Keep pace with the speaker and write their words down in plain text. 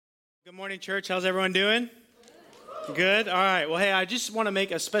Good morning, church. How's everyone doing? Good? All right. Well, hey, I just want to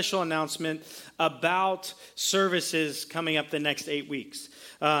make a special announcement about services coming up the next 8 weeks.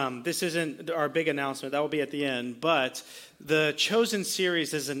 This isn't our big announcement. That will be at the end. But the Chosen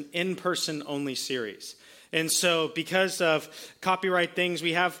series is an in-person only series. And so because of copyright things,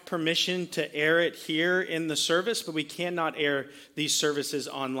 we have permission to air it here in the service, but we cannot air these services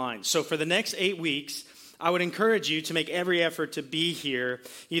online. So for the next 8 weeks, I would encourage you to make every effort to be here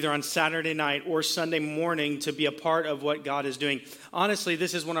either on Saturday night or Sunday morning to be a part of what God is doing. Honestly,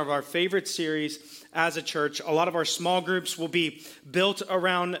 this is one of our favorite series as a church. A lot of our small groups will be built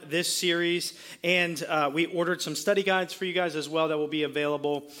around this series, and we ordered some study guides for you guys as well that will be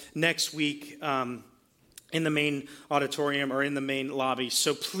available next week in the main auditorium or in the main lobby.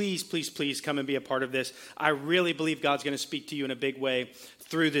 So please, please, please come and be a part of this. I really believe God's going to speak to you in a big way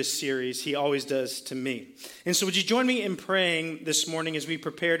through this series. He always does to me. And so would you join me in praying this morning as we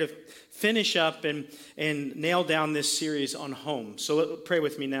prepare to finish up and nail down this series on home. So pray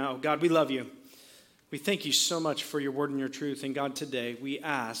with me now. God, we love you. We thank you so much for your word and your truth. And God, today we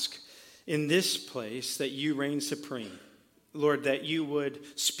ask in this place that you reign supreme. Lord, that you would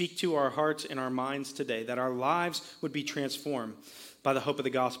speak to our hearts and our minds today, that our lives would be transformed by the hope of the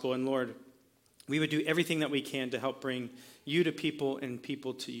gospel. And Lord, we would do everything that we can to help bring you to people and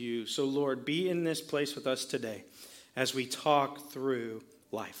people to you. So Lord, be in this place with us today as we talk through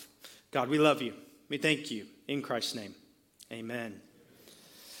life. God, we love you. We thank you. In Christ's name, amen.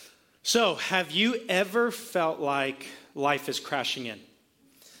 So have you ever felt like life is crashing in?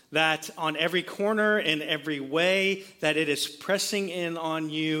 That on every corner and every way that it is pressing in on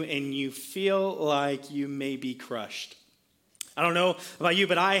you and you feel like you may be crushed. I don't know about you,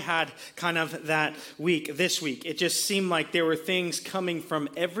 but I had kind of that week, this week. It just seemed like there were things coming from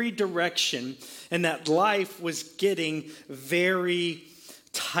every direction and that life was getting very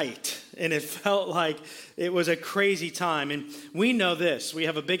tight. And it felt like it was a crazy time. And we know this. We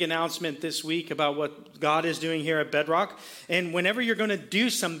have a big announcement this week about what God is doing here at Bedrock. And whenever you're going to do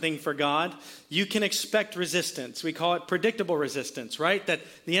something for God, you can expect resistance. We call it predictable resistance, right? That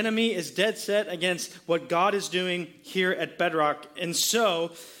the enemy is dead set against what God is doing here at Bedrock. And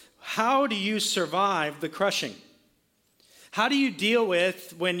so, how do you survive the crushing? How do you deal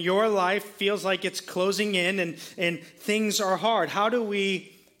with when your life feels like it's closing in and things are hard? How do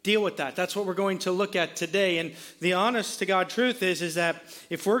we deal with that? That's what we're going to look at today. And the honest to God truth is that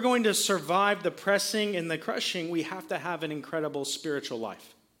if we're going to survive the pressing and the crushing, we have to have an incredible spiritual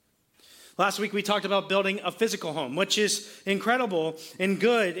life. Last week we talked about building a physical home, which is incredible and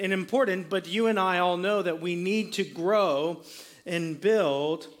good and important, but you and I all know that we need to grow and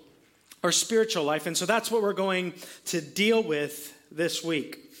build our spiritual life. And so that's what we're going to deal with this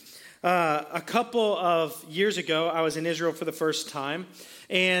week. A couple of years ago, I was in Israel for the first time.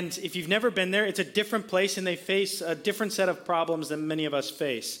 And if you've never been there, it's a different place and they face a different set of problems than many of us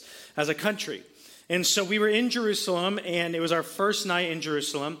face as a country. And so we were in Jerusalem, and it was our first night in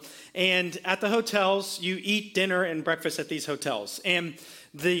Jerusalem. And at the hotels, you eat dinner and breakfast at these hotels. And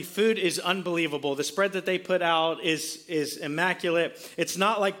the food is unbelievable. The spread that they put out is immaculate. It's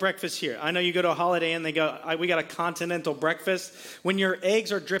not like breakfast here. I know you go to a Holiday Inn, they go, we got a continental breakfast. When your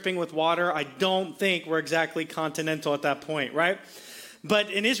eggs are dripping with water, I don't think we're exactly continental at that point, right?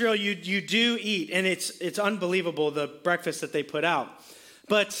 But in Israel, you do eat, and it's unbelievable, the breakfast that they put out.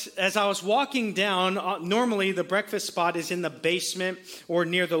 But as I was walking down, normally the breakfast spot is in the basement or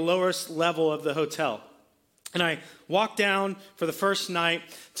near the lowest level of the hotel. And I walked down for the first night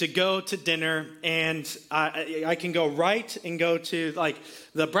to go to dinner, and I can go right and go to like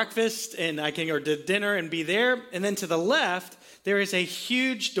the breakfast, and I can go to dinner and be there. And then to the left, there is a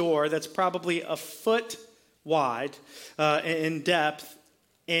huge door that's probably a foot wide in depth,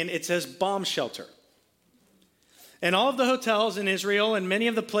 and it says bomb shelter. And all of the hotels in Israel and many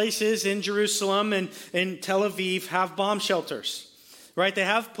of the places in Jerusalem and in Tel Aviv have bomb shelters. Right? They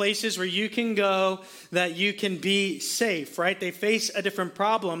have places where you can go that you can be safe, right? They face a different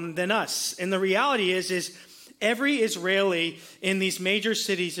problem than us. And the reality is every Israeli in these major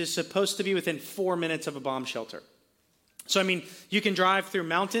cities is supposed to be within 4 minutes of a bomb shelter. So, I mean, you can drive through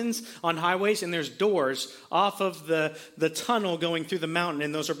mountains on highways, and there's doors off of the tunnel going through the mountain,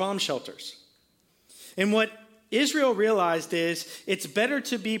 and those are bomb shelters. And what Israel realized is it's better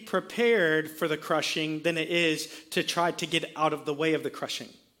to be prepared for the crushing than it is to try to get out of the way of the crushing.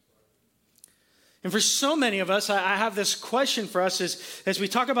 And for so many of us, I have this question for us as we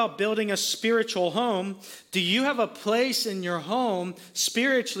talk about building a spiritual home. Do you have a place in your home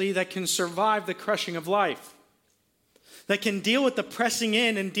spiritually that can survive the crushing of life? that can deal with the pressing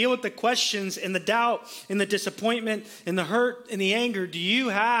in and deal with the questions and the doubt and the disappointment and the hurt and the anger? Do you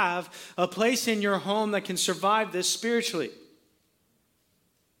have a place in your home that can survive this spiritually?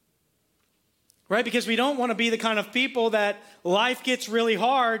 Right? Because we don't want to be the kind of people that life gets really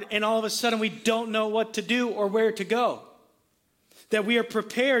hard and all of a sudden we don't know what to do or where to go. That we are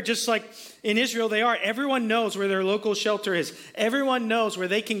prepared, just like in Israel they are. Everyone knows where their local shelter is. Everyone knows where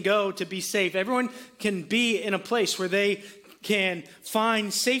they can go to be safe. Everyone can be in a place where they can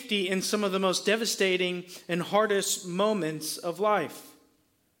find safety in some of the most devastating and hardest moments of life.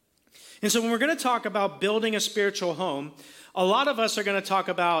 And so when we're going to talk about building a spiritual home, a lot of us are going to talk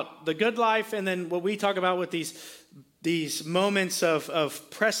about the good life, and then what we talk about with these moments of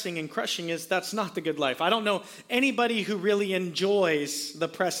pressing and crushing is that's not the good life. I don't know anybody who really enjoys the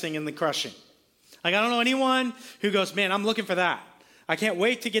pressing and the crushing. Like, I don't know anyone who goes, man, I'm looking for that. I can't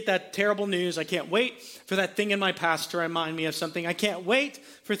wait to get that terrible news. I can't wait for that thing in my past to remind me of something. I can't wait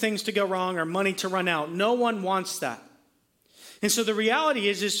for things to go wrong or money to run out. No one wants that. And so the reality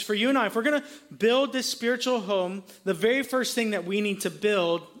is for you and I, if we're going to build this spiritual home, the very first thing that we need to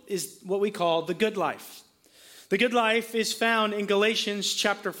build is what we call the good life. The good life is found in Galatians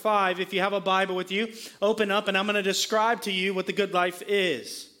chapter 5. If you have a Bible with you, open up and I'm going to describe to you what the good life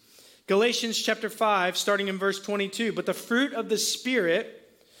is. Galatians chapter 5, starting in verse 22. But the fruit of the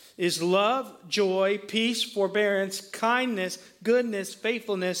Spirit is love, joy, peace, forbearance, kindness, goodness,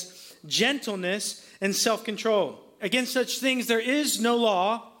 faithfulness, gentleness, and self-control. Against such things there is no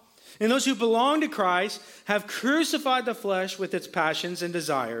law, and those who belong to Christ have crucified the flesh with its passions and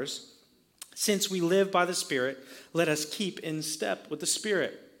desires. Since we live by the Spirit, let us keep in step with the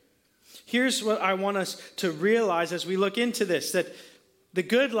Spirit. Here's what I want us to realize as we look into this, that the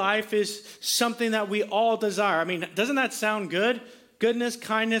good life is something that we all desire. I mean, doesn't that sound good? Goodness,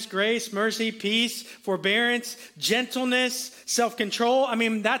 kindness, grace, mercy, peace, forbearance, gentleness, self-control. I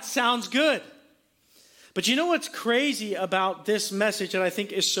mean, that sounds good. But you know what's crazy about this message that I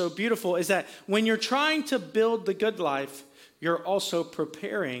think is so beautiful is that when you're trying to build the good life, you're also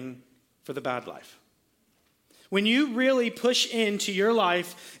preparing for the bad life. When you really push into your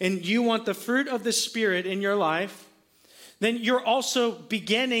life and you want the fruit of the Spirit in your life, then you're also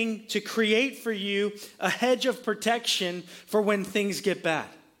beginning to create for you a hedge of protection for when things get bad.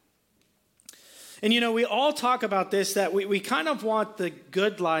 And you know, we all talk about this, that we kind of want the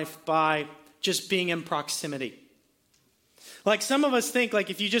good life by just being in proximity. Like some of us think, like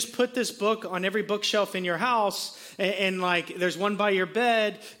if you just put this book on every bookshelf in your house and like there's one by your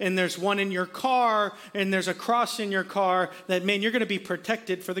bed and there's one in your car and there's a cross in your car, that man, you're going to be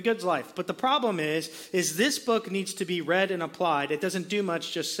protected for the good life. But the problem is this book needs to be read and applied. It doesn't do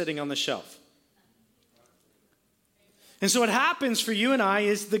much just sitting on the shelf. And so what happens for you and I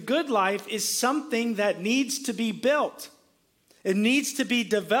is the good life is something that needs to be built. It needs to be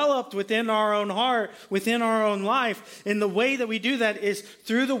developed within our own heart, within our own life. And the way that we do that is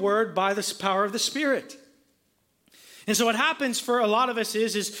through the Word by the power of the Spirit. And so what happens for a lot of us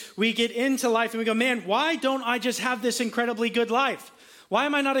is we get into life and we go, man, why don't I just have this incredibly good life? Why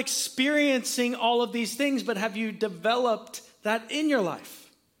am I not experiencing all of these things? But have you developed that in your life?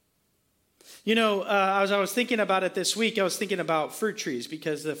 You know, as I was thinking about it this week, I was thinking about fruit trees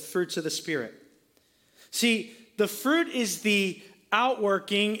because the fruits of the Spirit. See, the fruit is the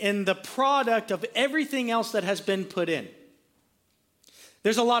outworking and the product of everything else that has been put in.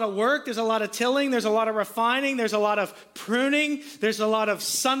 There's a lot of work, there's a lot of tilling, there's a lot of refining, there's a lot of pruning, there's a lot of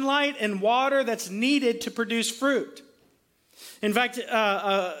sunlight and water that's needed to produce fruit. In fact,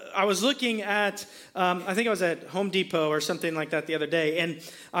 I was looking at, I think I was at Home Depot or something like that the other day, and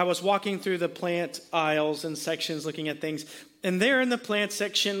I was walking through the plant aisles and sections looking at things, and there in the plant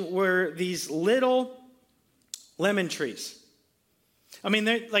section were these little lemon trees. I mean,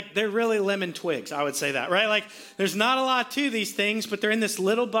 they're really lemon twigs, I would say that, right? Like, there's not a lot to these things, but they're in this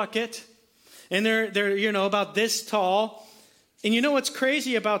little bucket, and they're you know, about this tall. And you know what's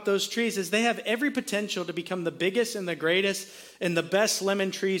crazy about those trees is they have every potential to become the biggest and the greatest and the best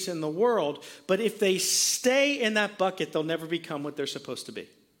lemon trees in the world. But if they stay in that bucket, they'll never become what they're supposed to be.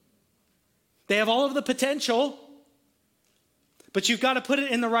 They have all of the potential, but you've got to put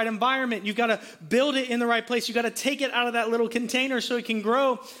it in the right environment. You've got to build it in the right place. You've got to take it out of that little container so it can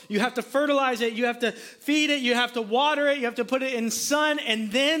grow. You have to fertilize it. You have to feed it. You have to water it. You have to put it in sun,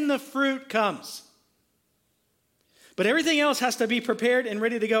 and then the fruit comes. But everything else has to be prepared and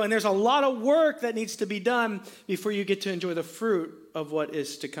ready to go. And there's a lot of work that needs to be done before you get to enjoy the fruit of what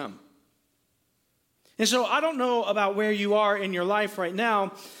is to come. And so I don't know about where you are in your life right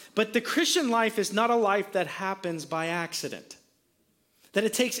now, but the Christian life is not a life that happens by accident. That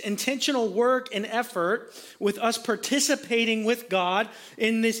it takes intentional work and effort with us participating with God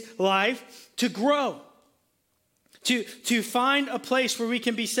in this life to grow. To find a place where we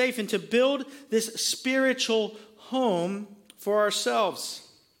can be safe and to build this spiritual home for ourselves.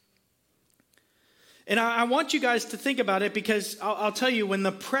 And I want you guys to think about it because I'll tell you, when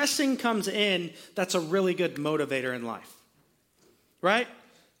the pressing comes in, that's a really good motivator in life. Right?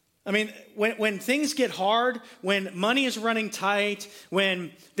 I mean, when things get hard, when money is running tight,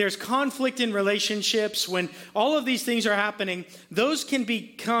 when there's conflict in relationships, when all of these things are happening, those can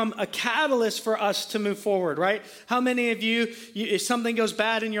become a catalyst for us to move forward, right? How many of you, if something goes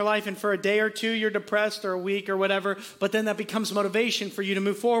bad in your life and for a day or two you're depressed or a week or whatever, but then that becomes motivation for you to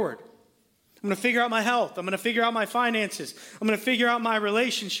move forward? I'm going to figure out my health. I'm going to figure out my finances. I'm going to figure out my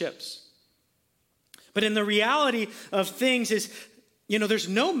relationships. But in the reality of things is, there's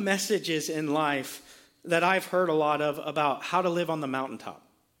no messages in life that I've heard a lot of about how to live on the mountaintop.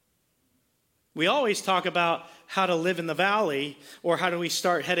 We always talk about how to live in the valley or how do we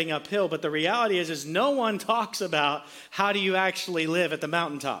start heading uphill, but the reality is no one talks about how do you actually live at the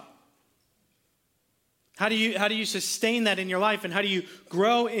mountaintop. How do you sustain that in your life and how do you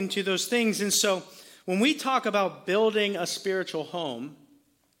grow into those things? And so when we talk about building a spiritual home,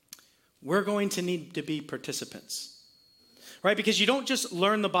 we're going to need to be participants. Right? Because you don't just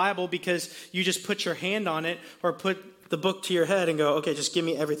learn the Bible because you just put your hand on it or put the book to your head and go, okay, just give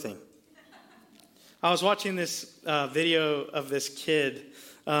me everything. I was watching this video of this kid,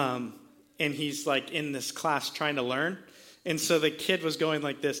 and he's like in this class trying to learn. And so the kid was going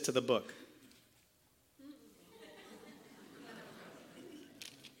like this to the book.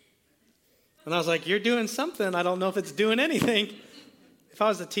 And I was like, you're doing something. I don't know if it's doing anything. If I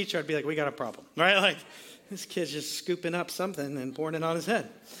was the teacher, I'd be like, we got a problem. Right? Like, this kid's just scooping up something and pouring it on his head.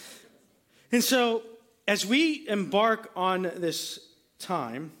 And so, as we embark on this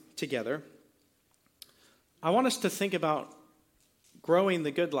time together, I want us to think about growing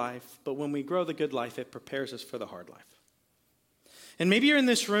the good life, but when we grow the good life, it prepares us for the hard life. And maybe you're in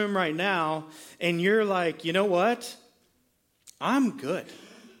this room right now, and you're like, you know what? I'm good.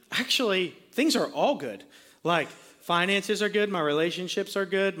 Actually, things are all good. Like, finances are good. My relationships are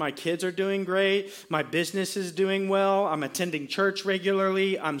good. My kids are doing great. My business is doing well. I'm attending church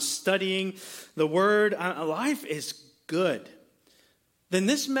regularly. I'm studying the Word. Life is good. Then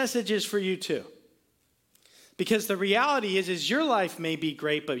this message is for you too. Because the reality is your life may be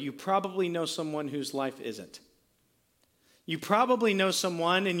great, but you probably know someone whose life isn't. You probably know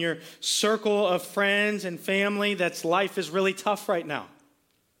someone in your circle of friends and family that's life is really tough right now.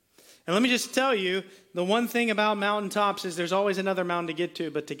 And let me just tell you, the one thing about mountaintops is there's always another mountain to get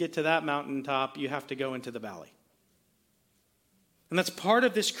to, but to get to that mountaintop, you have to go into the valley. And that's part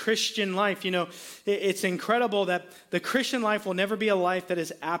of this Christian life. It's incredible that the Christian life will never be a life that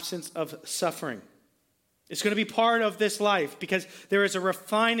is absence of suffering. It's going to be part of this life because there is a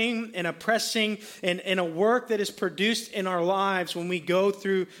refining and a pressing and a work that is produced in our lives when we go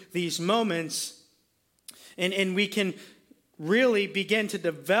through these moments. And we can really begin to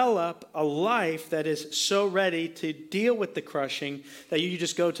develop a life that is so ready to deal with the crushing that you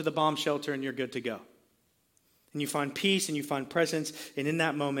just go to the bomb shelter and you're good to go. And you find peace and you find presence, and in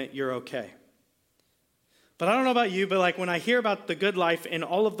that moment, you're okay. But I don't know about you, but like when I hear about the good life and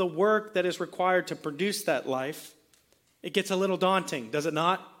all of the work that is required to produce that life, it gets a little daunting, does it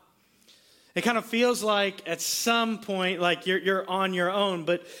not? It kind of feels like at some point, like you're on your own.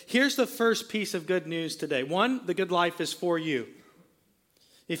 But here's the first piece of good news today. One, the good life is for you.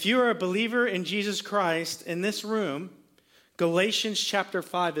 If you are a believer in Jesus Christ in this room, Galatians chapter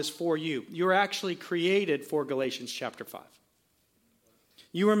 5 is for you. You're actually created for Galatians chapter 5.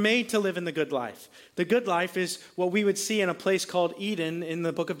 You were made to live in the good life. The good life is what we would see in a place called Eden in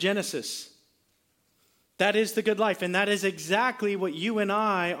the book of Genesis. That is the good life, and that is exactly what you and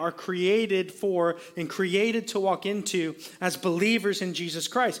I are created for and created to walk into as believers in Jesus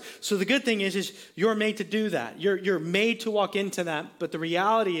Christ. So the good thing is you're made to do that. You're made to walk into that, but the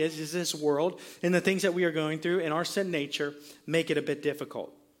reality is this world and the things that we are going through in our sin nature make it a bit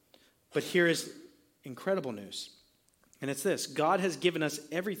difficult. But here is incredible news, and it's this. God has given us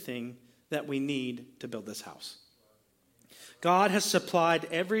everything that we need to build this house. God has supplied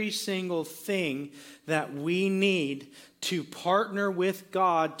every single thing that we need to partner with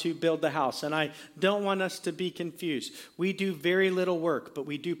God to build the house. And I don't want us to be confused. We do very little work, but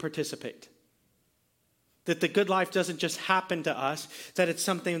we do participate. That the good life doesn't just happen to us, that it's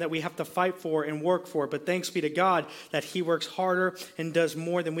something that we have to fight for and work for. But thanks be to God that He works harder and does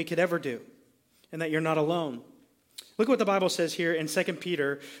more than we could ever do, and that you're not alone. Look what the Bible says here in 2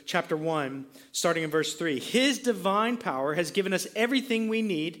 Peter chapter 1, starting in verse 3. His divine power has given us everything we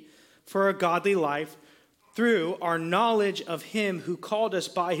need for a godly life through our knowledge of him who called us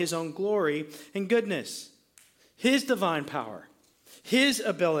by his own glory and goodness. His divine power, his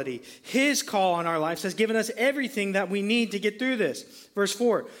ability, his call on our lives has given us everything that we need to get through this. Verse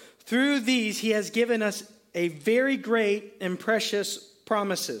 4, through these he has given us a very great and precious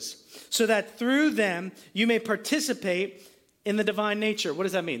promises, so that through them you may participate in the divine nature. What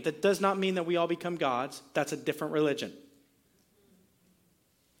does that mean? That does not mean that we all become gods. That's a different religion.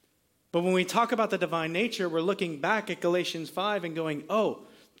 But when we talk about the divine nature, we're looking back at Galatians 5 and going, oh,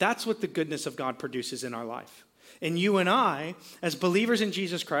 that's what the goodness of God produces in our life. And you and I, as believers in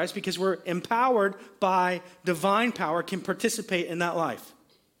Jesus Christ, because we're empowered by divine power, can participate in that life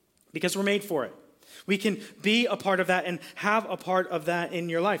because we're made for it. We can be a part of that and have a part of that in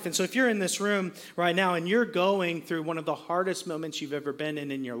your life. And so if you're in this room right now and you're going through one of the hardest moments you've ever been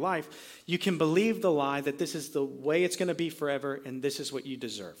in your life, you can believe the lie that this is the way it's going to be forever and this is what you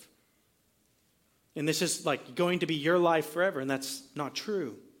deserve. And this is like going to be your life forever, and that's not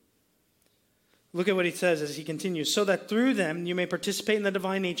true. Look at what he says as he continues. So that through them you may participate in the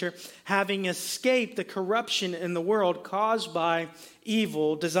divine nature, having escaped the corruption in the world caused by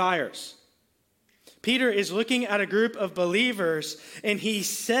evil desires. Peter is looking at a group of believers, and he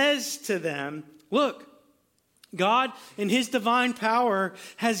says to them, look, God in his divine power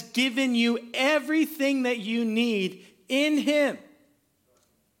has given you everything that you need in him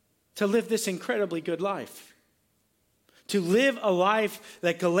to live this incredibly good life. To live a life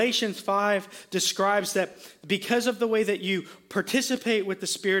that Galatians 5 describes, that because of the way that you participate with the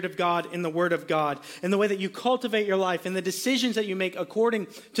Spirit of God in the Word of God, and the way that you cultivate your life and the decisions that you make according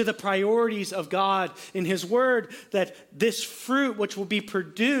to the priorities of God in his Word, that this fruit which will be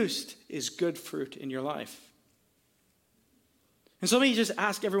produced is good fruit in your life. And so let me just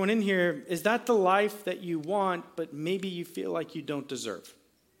ask everyone in here, is that the life that you want, but maybe you feel like you don't deserve?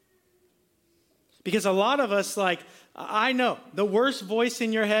 Because a lot of us, I know the worst voice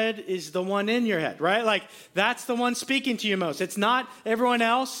in your head is the one in your head, right? Like, that's the one speaking to you most. It's not everyone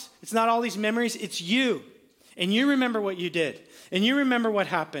else. It's not all these memories. It's you. And you remember what you did. And you remember what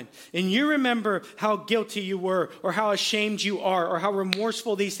happened. And you remember how guilty you were, or how ashamed you are, or how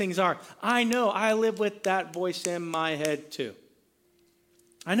remorseful these things are. I know. I live with that voice in my head too.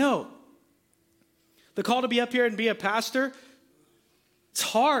 I know. The call to be up here and be a pastor, it's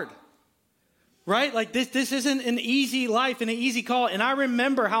hard. Right? Like this isn't an easy life and an easy call. And I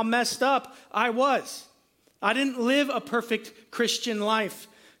remember how messed up I was. I didn't live a perfect Christian life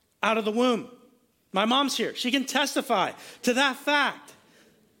out of the womb. My mom's here. She can testify to that fact.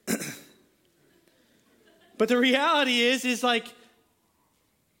 But the reality is like,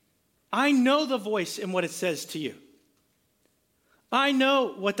 I know the voice and what it says to you. I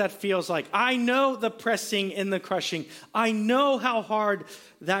know what that feels like. I know the pressing and the crushing. I know how hard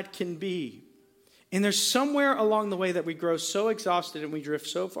that can be. And there's somewhere along the way that we grow so exhausted and we drift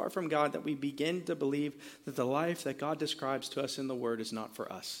so far from God that we begin to believe that the life that God describes to us in the Word is not for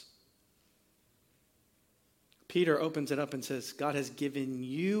us. Peter opens it up and says, God has given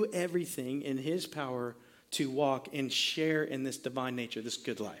you everything in his power to walk and share in this divine nature, this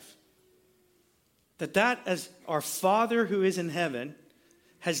good life. That as our Father who is in heaven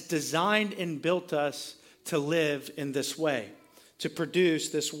has designed and built us to live in this way, to produce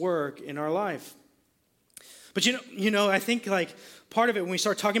this work in our life. But you know, I think like part of it, when we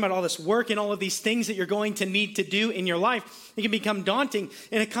start talking about all this work and all of these things that you're going to need to do in your life, it can become daunting.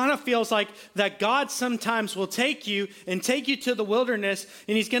 And it kind of feels like that God sometimes will take you to the wilderness,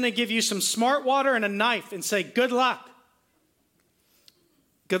 and he's going to give you some smart water and a knife and say, good luck.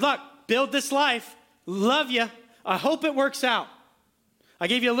 Good luck. Build this life. Love you. I hope it works out. I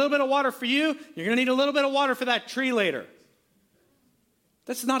gave you a little bit of water for you. You're going to need a little bit of water for that tree later.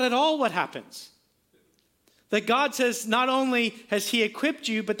 That's not at all what happens. That God says not only has he equipped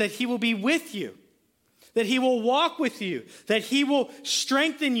you, but that he will be with you. That he will walk with you. That he will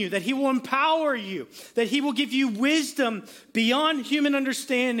strengthen you. That he will empower you. That he will give you wisdom beyond human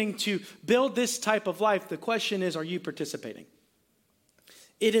understanding to build this type of life. The question is, are you participating?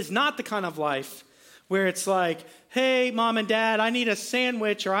 It is not the kind of life where it's like, hey, mom and dad, I need a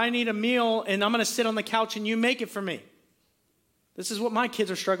sandwich or I need a meal and I'm going to sit on the couch and you make it for me. This is what my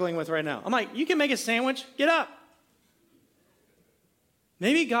kids are struggling with right now. I'm like, you can make a sandwich. Get up.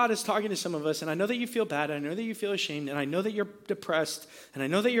 Maybe God is talking to some of us, and I know that you feel bad, and I know that you feel ashamed, and I know that you're depressed, and I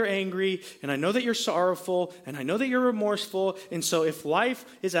know that you're angry, and I know that you're sorrowful, and I know that you're remorseful. And so if life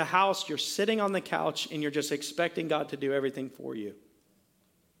is a house, you're sitting on the couch, and you're just expecting God to do everything for you.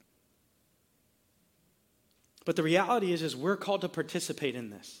 But the reality is we're called to participate in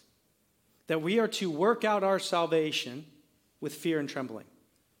this. That we are to work out our salvation with fear and trembling.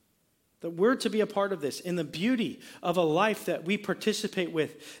 That we're to be a part of this. And the beauty of a life that we participate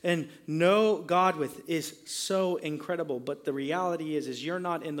with and know God with is so incredible. But the reality is you're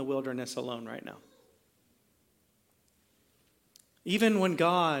not in the wilderness alone right now. Even when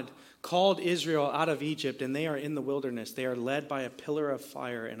God called Israel out of Egypt and they are in the wilderness, they are led by a pillar of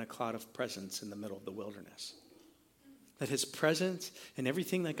fire and a cloud of presence in the middle of the wilderness. That his presence and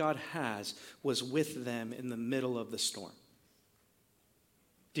everything that God has was with them in the middle of the storm.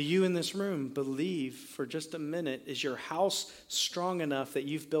 Do you in this room believe for just a minute, is your house strong enough that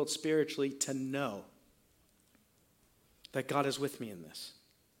you've built spiritually to know that God is with me in this,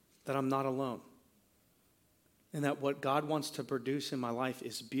 that I'm not alone, and that what God wants to produce in my life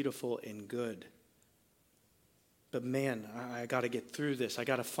is beautiful and good? But man, I got to get through this. I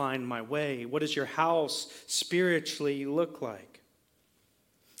got to find my way. What does your house spiritually look like?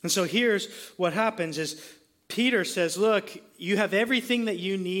 And so here's what happens is Peter says, look, you have everything that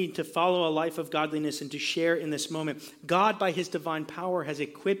you need to follow a life of godliness and to share in this moment. God, by his divine power, has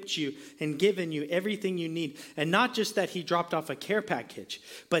equipped you and given you everything you need. And not just that he dropped off a care package,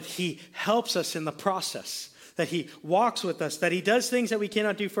 but he helps us in the process, that he walks with us, that he does things that we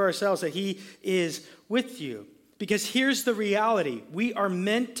cannot do for ourselves, that he is with you. Because here's the reality. We are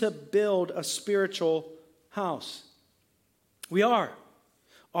meant to build a spiritual house. We are.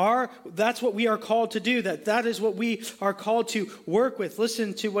 That's what we are called to do. That is what we are called to work with.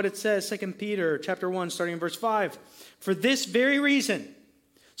 Listen to what it says, 2 Peter chapter 1, starting in verse 5. For this very reason.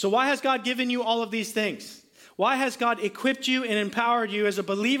 So why has God given you all of these things? Why has God equipped you and empowered you as a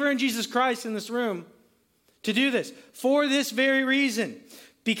believer in Jesus Christ in this room to do this? For this very reason.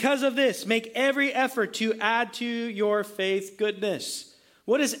 Because of this, make every effort to add to your faith goodness.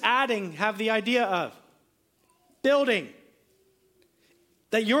 What does adding have the idea of? Building.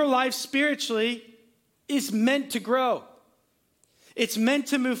 That your life spiritually is meant to grow. It's meant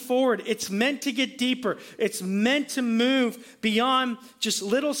to move forward. It's meant to get deeper. It's meant to move beyond just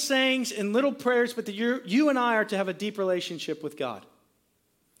little sayings and little prayers, but that you and I are to have a deep relationship with God.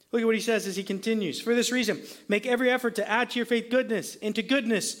 Look at what he says as he continues. For this reason, make every effort to add to your faith goodness, into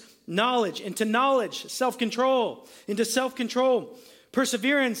goodness, knowledge, into knowledge, self-control, into self-control,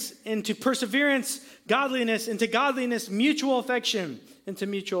 perseverance, into perseverance, godliness, into godliness, mutual affection, into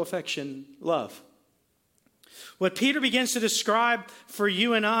mutual affection, love. What Peter begins to describe for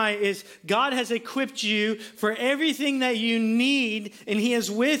you and I is God has equipped you for everything that you need, and he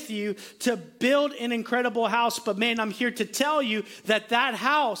is with you to build an incredible house. But man, I'm here to tell you that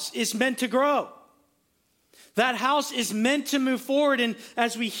house is meant to grow. That house is meant to move forward. And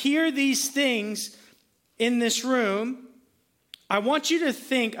as we hear these things in this room, I want you to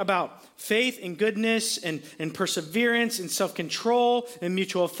think about faith and goodness and perseverance and self-control and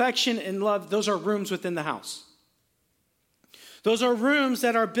mutual affection and love. Those are rooms within the house. Those are rooms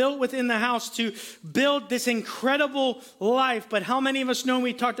that are built within the house to build this incredible life. But how many of us know,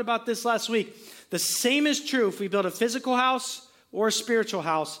 we talked about this last week, the same is true if we build a physical house or a spiritual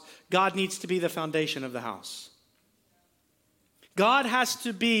house. God needs to be the foundation of the house. God has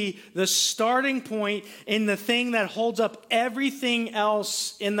to be the starting point in the thing that holds up everything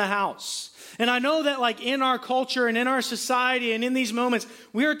else in the house. And I know that like in our culture and in our society and in these moments,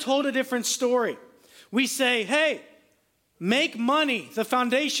 we are told a different story. We say, hey, make money the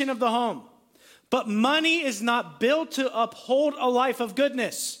foundation of the home. But money is not built to uphold a life of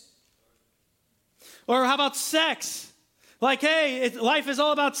goodness. Or how about sex? Like, hey, life is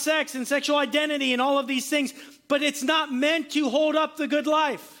all about sex and sexual identity and all of these things. But it's not meant to hold up the good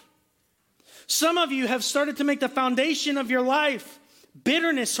life. Some of you have started to make the foundation of your life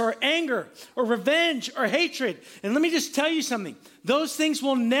bitterness or anger or revenge or hatred. And let me just tell you something. Those things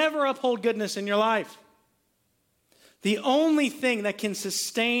will never uphold goodness in your life. The only thing that can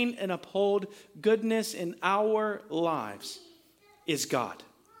sustain and uphold goodness in our lives is God.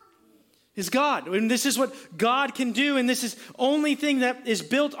 Is God. And this is what God can do. And this is only thing that is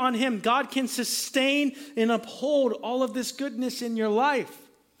built on him. God can sustain and uphold all of this goodness in your life.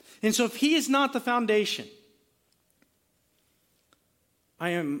 And so if he is not the foundation, I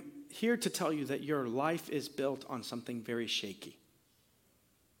am here to tell you that your life is built on something very shaky.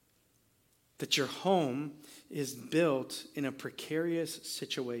 That your home is built in a precarious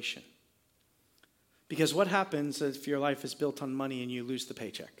situation. Because what happens if your life is built on money and you lose the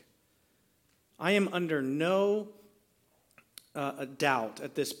paycheck? I am under no doubt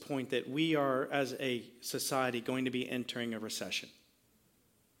at this point that we are, as a society, going to be entering a recession.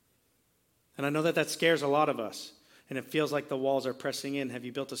 And I know that scares a lot of us. And it feels like the walls are pressing in. Have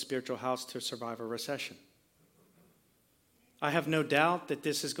you built a spiritual house to survive a recession? I have no doubt that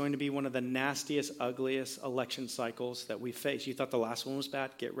this is going to be one of the nastiest, ugliest election cycles that we face. You thought the last one was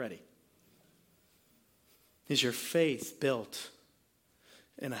bad? Get ready. Is your faith built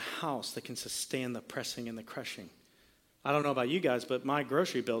in a house that can sustain the pressing and the crushing? I don't know about you guys, but my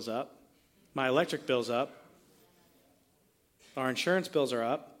grocery bill's up. My electric bill's up. Our insurance bills are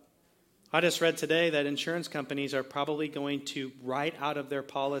up. I just read today that insurance companies are probably going to write out of their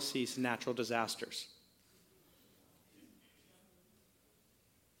policies natural disasters.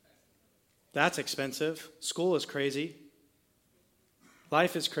 That's expensive. School is crazy.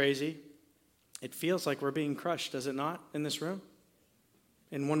 Life is crazy. It feels like we're being crushed, does it not, in this room?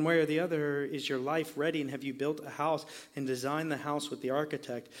 In one way or the other, is your life ready? And have you built a house and designed the house with the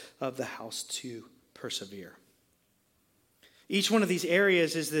architect of the house to persevere? Each one of these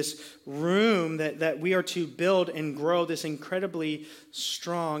areas is this room that we are to build and grow this incredibly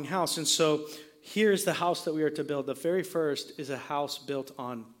strong house. And so here's the house that we are to build. The very first is a house built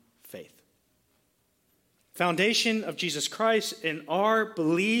on faith. Foundation of Jesus Christ, and our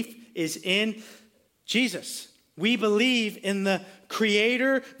belief is in Jesus. We believe in the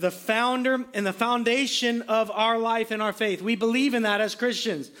creator, the founder, and the foundation of our life and our faith. We believe in that as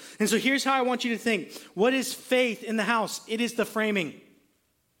Christians. And so here's how I want you to think. What is faith in the house? It is the framing.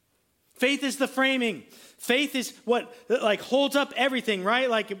 Faith is the framing. Faith is what holds up everything, right?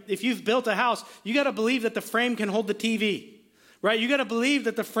 Like if you've built a house, you got to believe that the frame can hold the TV. Right? You got to believe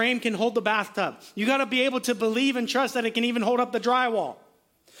that the frame can hold the bathtub. You got to be able to believe and trust that it can even hold up the drywall.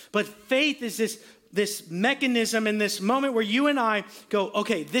 But faith is this mechanism in this moment where you and I go,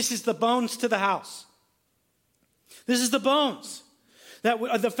 okay, this is the bones to the house. This is the bones. That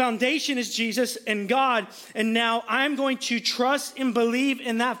the foundation is Jesus and God. And now I'm going to trust and believe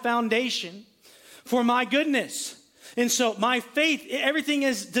in that foundation for my goodness. And so my faith, everything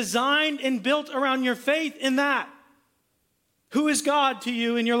is designed and built around your faith in that. Who is God to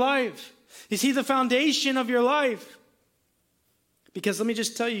you in your life? Is he the foundation of your life? Because let me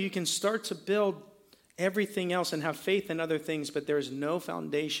just tell you, you can start to build everything else and have faith in other things, but there is no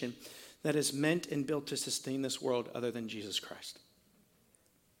foundation that is meant and built to sustain this world other than Jesus Christ.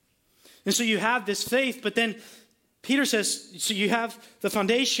 And so you have this faith, but then Peter says, so you have the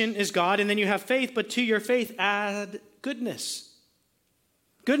foundation is God, and then you have faith, but to your faith add goodness.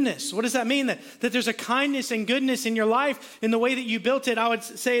 Goodness. What does that mean? That there's a kindness and goodness in your life in the way that you built it. I would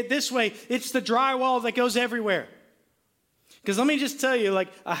say it this way. It's the drywall that goes everywhere. Because let me just tell you,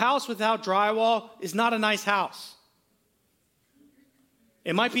 a house without drywall is not a nice house.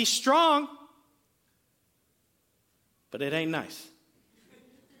 It might be strong, but it ain't nice.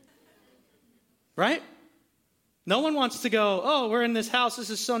 Right? No one wants to go, oh, we're in this house. This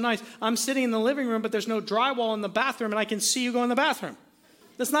is so nice. I'm sitting in the living room, but there's no drywall in the bathroom, and I can see you go in the bathroom.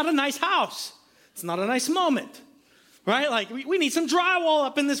 That's not a nice house. It's not a nice moment, right? We need some drywall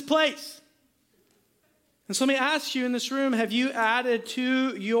up in this place. And so let me ask you in this room, have you added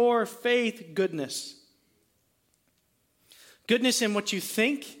to your faith goodness? Goodness in what you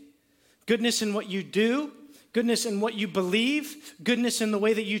think, goodness in what you do, goodness in what you believe, goodness in the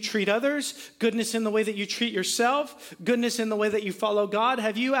way that you treat others, goodness in the way that you treat yourself, goodness in the way that you follow God.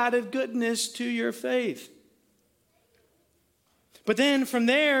 Have you added goodness to your faith? But then from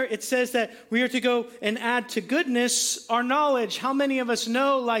there, it says that we are to go and add to goodness our knowledge. How many of us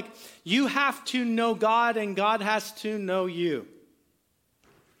know, you have to know God and God has to know you?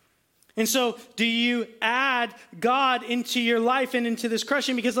 And so do you add God into your life and into this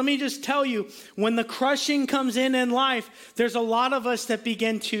crushing? Because let me just tell you, when the crushing comes in life, there's a lot of us that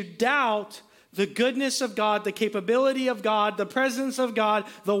begin to doubt the goodness of God, the capability of God, the presence of God,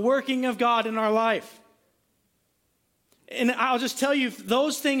 the working of God in our life. And I'll just tell you, if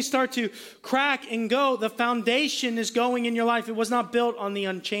those things start to crack and go, the foundation is going in your life. It was not built on the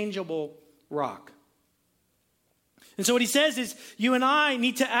unchangeable rock. And so what he says is, you and I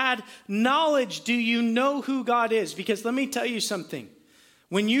need to add knowledge. Do you know who God is? Because let me tell you something.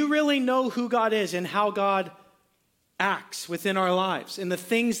 When you really know who God is and how God acts within our lives and the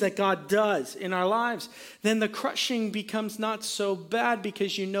things that God does in our lives, then the crushing becomes not so bad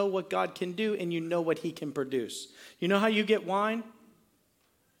because you know what God can do and you know what he can produce. You know how you get wine?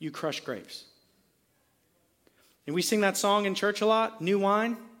 You crush grapes. And we sing that song in church a lot, new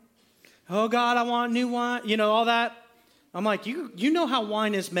wine. Oh God, I want new wine. You know, all that. I'm like, you know how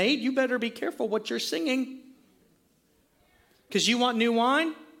wine is made. You better be careful what you're singing. Because you want new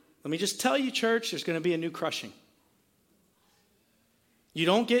wine? Let me just tell you, church, there's going to be a new crushing. You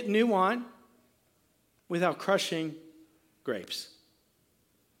don't get new wine without crushing grapes.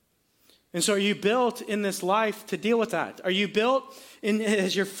 And so are you built in this life to deal with that? Are you built,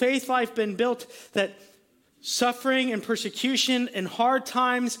 has your faith life been built that Suffering and persecution and hard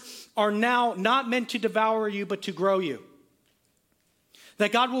times are now not meant to devour you, but to grow you.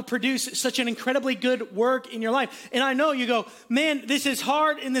 That God will produce such an incredibly good work in your life. And I know you go, man, this is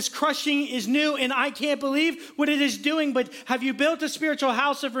hard and this crushing is new and I can't believe what it is doing. But have you built a spiritual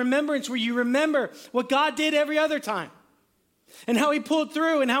house of remembrance where you remember what God did every other time? And how he pulled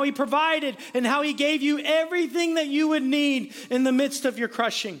through and how he provided and how he gave you everything that you would need in the midst of your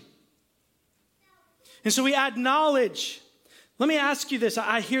crushing. And so we add knowledge. Let me ask you this.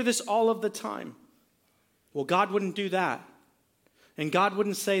 I hear this all of the time. Well, God wouldn't do that. And God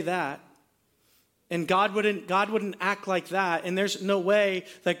wouldn't say that. And God wouldn't act like that. And there's no way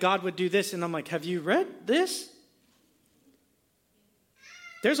that God would do this. And I'm like, have you read this?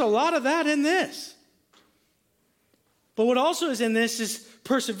 There's a lot of that in this. But what also is in this is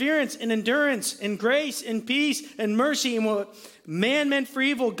perseverance and endurance and grace and peace and mercy. And what man meant for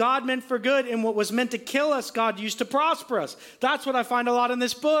evil, God meant for good. And what was meant to kill us, God used to prosper us. That's what I find a lot in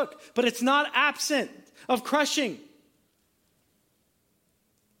this book. But it's not absent of crushing.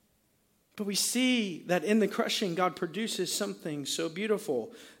 But we see that in the crushing, God produces something so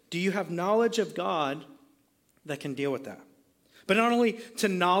beautiful. Do you have knowledge of God that can deal with that? But not only to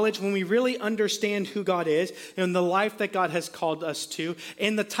knowledge, when we really understand who God is and the life that God has called us to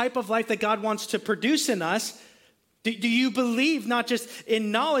and the type of life that God wants to produce in us, do you believe not just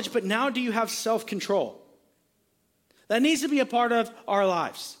in knowledge, but now do you have self-control? That needs to be a part of our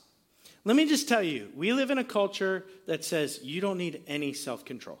lives. Let me just tell you, we live in a culture that says you don't need any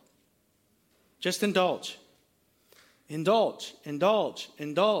self-control. Just indulge. Indulge, indulge,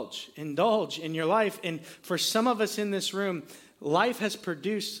 indulge, indulge in your life. And for some of us in this room, life has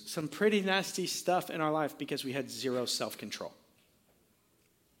produced some pretty nasty stuff in our life because we had zero self-control.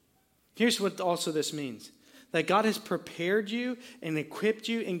 Here's what also this means. That God has prepared you and equipped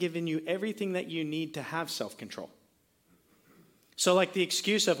you and given you everything that you need to have self-control. So like the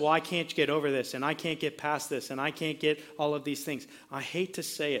excuse of, well, I can't get over this and I can't get past this and I can't get all of these things. I hate to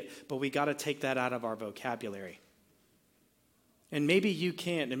say it, but we got to take that out of our vocabulary. And maybe you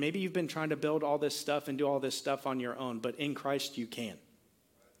can't, and maybe you've been trying to build all this stuff and do all this stuff on your own, but in Christ you can.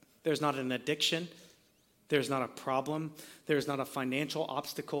 There's not an addiction. There's not a problem. There's not a financial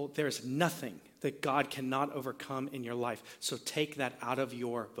obstacle. There's nothing that God cannot overcome in your life. So take that out of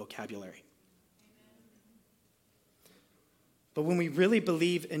your vocabulary. But when we really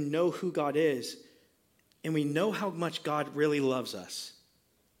believe and know who God is, and we know how much God really loves us,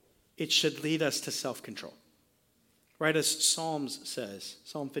 it should lead us to self-control. Right as Psalms says,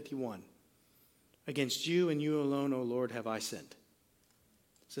 Psalm 51, against you and you alone, O Lord, have I sinned.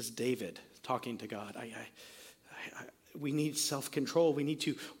 This is David talking to God. We need self-control. We need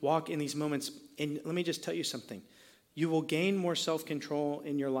to walk in these moments. And let me just tell you something. You will gain more self-control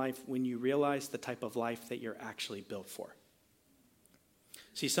in your life when you realize the type of life that you're actually built for.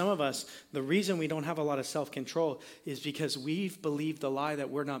 See, some of us, the reason we don't have a lot of self-control is because we've believed the lie that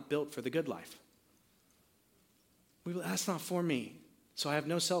we're not built for the good life. That's not for me. So I have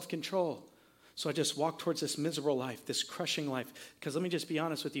no self-control. So I just walk towards this miserable life, this crushing life. Because let me just be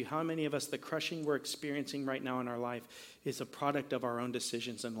honest with you, how many of us, the crushing we're experiencing right now in our life is a product of our own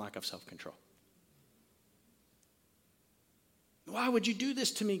decisions and lack of self-control? Why would you do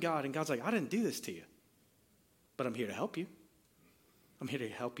this to me, God? And God's like, I didn't do this to you, but I'm here to help you. I'm here to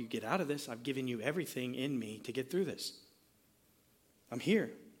help you get out of this. I've given you everything in me to get through this. I'm here.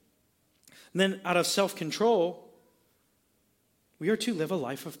 And then out of self-control, we are to live a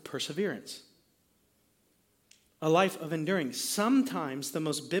life of perseverance. A life of enduring. Sometimes the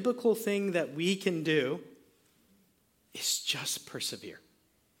most biblical thing that we can do is just persevere.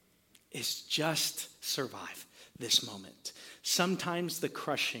 Is just survive this moment. Sometimes the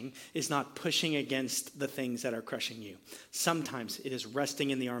crushing is not pushing against the things that are crushing you. Sometimes it is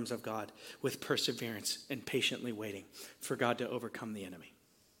resting in the arms of God with perseverance and patiently waiting for God to overcome the enemy.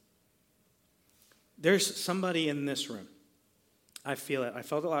 There's somebody in this room. I feel it. I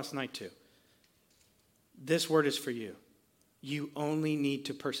felt it last night too. This word is for you. You only need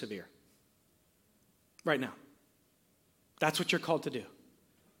to persevere. Right now. That's what you're called to do.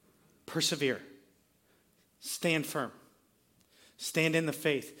 Persevere. Stand firm. Stand in the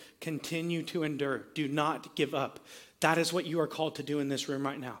faith. Continue to endure. Do not give up. That is what you are called to do in this room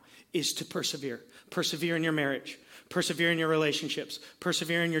right now, is to persevere. Persevere in your marriage. Persevere in your relationships.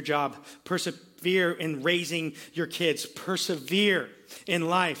 Persevere in your job. Persevere in raising your kids. Persevere in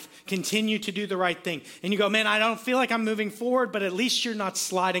life. Continue to do the right thing. And you go, man, I don't feel like I'm moving forward, but at least you're not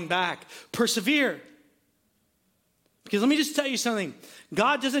sliding back. Persevere. Because let me just tell you something.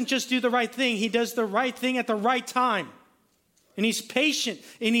 God doesn't just do the right thing. He does the right thing at the right time. and he's patient,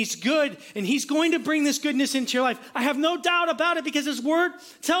 and he's good, and he's going to bring this goodness into your life. I have no doubt about it because his word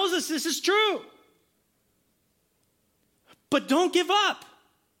tells us this is true. But don't give up.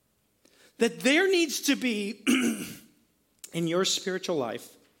 That there needs to be, in your spiritual life,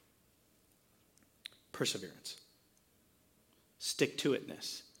 perseverance.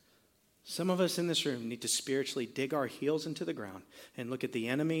 Stick-to-itness. Some of us in this room need to spiritually dig our heels into the ground and look at the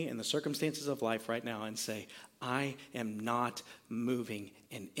enemy and the circumstances of life right now and say, I am not moving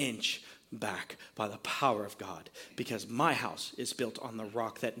an inch back by the power of God, because my house is built on the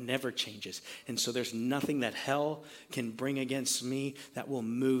rock that never changes. And so there's nothing that hell can bring against me that will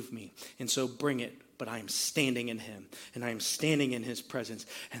move me. And so bring it. But I am standing in him, and I am standing in his presence,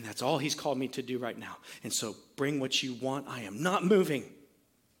 and that's all he's called me to do right now. And so bring what you want. I am not moving.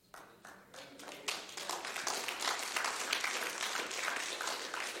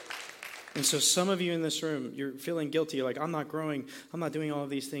 And so some of you in this room, you're feeling guilty. You're like, I'm not growing. I'm not doing all of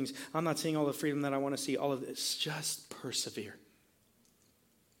these things. I'm not seeing all the freedom that I want to see. All of this. Just persevere.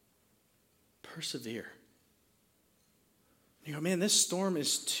 Persevere. You go, man, this storm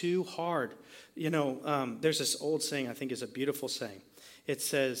is too hard. There's this old saying I think is a beautiful saying. It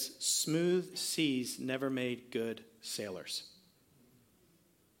says, smooth seas never made good sailors.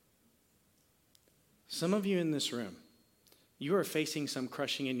 Some of you in this room, you are facing some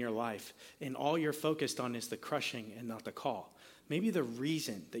crushing in your life, and all you're focused on is the crushing and not the call. Maybe the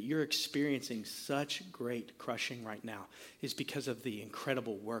reason that you're experiencing such great crushing right now is because of the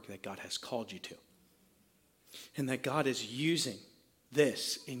incredible work that God has called you to. And that God is using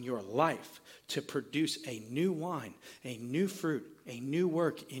this in your life to produce a new wine, a new fruit, a new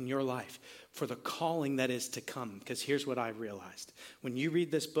work in your life for the calling that is to come. Because here's what I realized. When you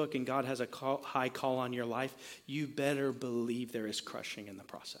read this book and God has a high call on your life, you better believe there is crushing in the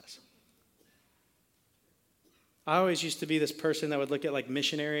process. I always used to be this person that would look at like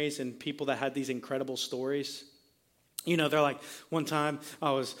missionaries and people that had these incredible stories. They're like, one time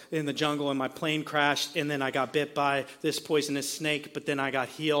I was in the jungle and my plane crashed, and then I got bit by this poisonous snake, but then I got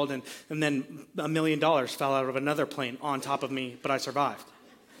healed, and then $1 million fell out of another plane on top of me, but I survived.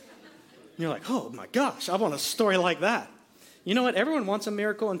 And you're like, oh my gosh, I want a story like that. You know what? Everyone wants a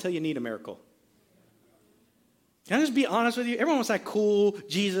miracle until you need a miracle. Can I just be honest with you? Everyone wants that cool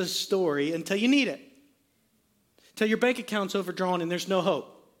Jesus story until you need it. Until your bank account's overdrawn and there's no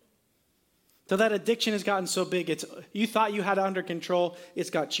hope. So that addiction has gotten so big, you thought you had it under control, it's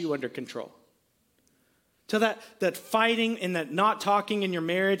got you under control. So that fighting and that not talking in your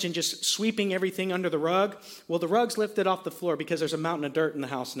marriage and just sweeping everything under the rug, well, the rug's lifted off the floor because there's a mountain of dirt in the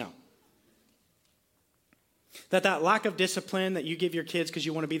house now. That lack of discipline that you give your kids because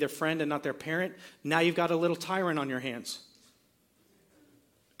you want to be their friend and not their parent, now you've got a little tyrant on your hands.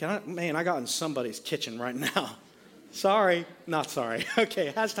 I got in somebody's kitchen right now. Sorry, not sorry.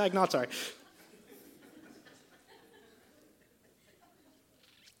 Okay, hashtag not sorry.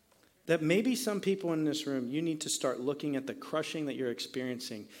 That maybe some people in this room, you need to start looking at the crushing that you're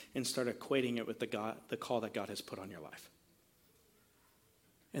experiencing and start equating it with the call that God has put on your life.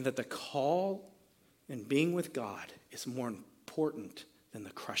 And that the call and being with God is more important than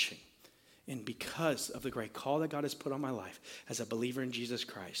the crushing. And because of the great call that God has put on my life as a believer in Jesus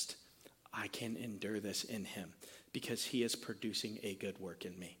Christ, I can endure this in him because he is producing a good work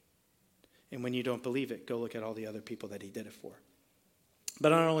in me. And when you don't believe it, go look at all the other people that he did it for. But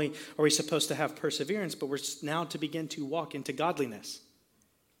not only are we supposed to have perseverance, but we're now to begin to walk into godliness.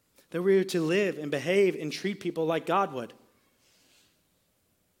 That we're to live and behave and treat people like God would.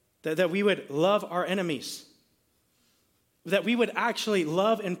 That we would love our enemies. That we would actually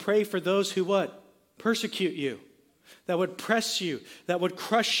love and pray for those who what? Persecute you. That would press you, that would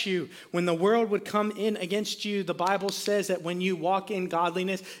crush you. When the world would come in against you, the Bible says that when you walk in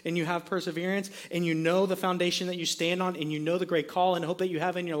godliness and you have perseverance and you know the foundation that you stand on and you know the great call and hope that you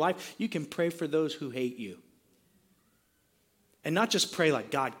have in your life, you can pray for those who hate you. And not just pray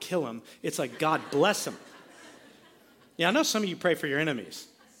like God kill them, it's like God bless them. Yeah, I know some of you pray for your enemies.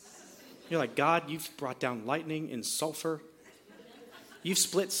 You're like, God, you've brought down lightning and sulfur. You've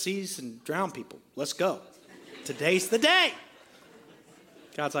split seas and drowned people. Let's go. Today's the day.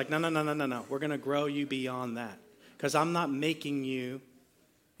 God's like, no. We're going to grow you beyond that. Because I'm not making you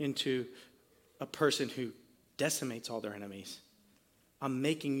into a person who decimates all their enemies. I'm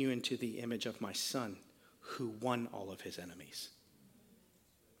making you into the image of my son who won all of his enemies.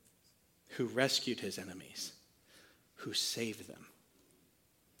 Who rescued his enemies. Who saved them.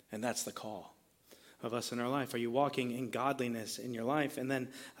 And that's the call of us in our life. Are you walking in godliness in your life? And then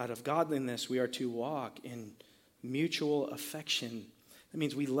out of godliness, we are to walk in mutual affection. That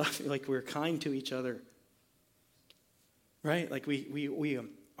means we love, like we're kind to each other. right? Like we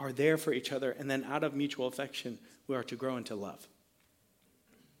are there for each other, and then out of mutual affection, we are to grow into love.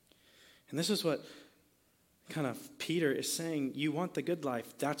 And this is what kind of Peter is saying. You want the good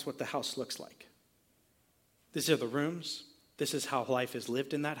life, that's what the house looks like. These are the rooms. This is how life is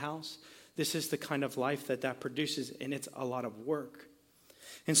lived in that house. This is the kind of life that produces, and it's a lot of work.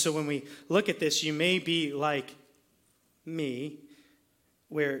 And so when we look at this, you may be like me,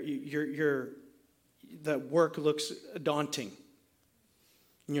 where the work looks daunting.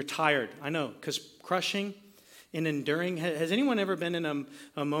 And you're tired. I know, because crushing and enduring. Has anyone ever been in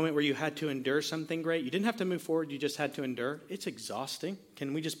a moment where you had to endure something great? You didn't have to move forward. You just had to endure. It's exhausting.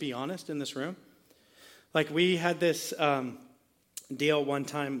 Can we just be honest in this room? Like we had this deal one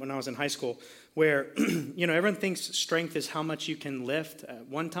time when I was in high school where, everyone thinks strength is how much you can lift at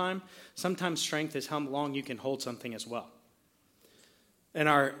one time. Sometimes strength is how long you can hold something as well. And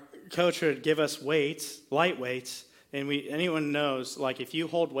our coach would give us weights, light weights, and anyone knows, like if you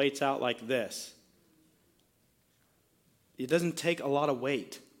hold weights out like this, it doesn't take a lot of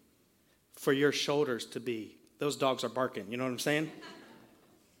weight for your shoulders to be, those dogs are barking, you know what I'm saying?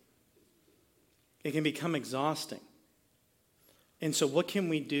 It can become exhausting. And so what can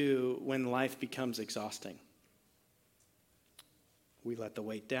we do when life becomes exhausting? We let the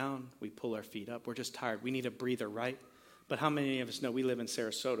weight down. We pull our feet up. We're just tired. We need a breather, right? But how many of us know we live in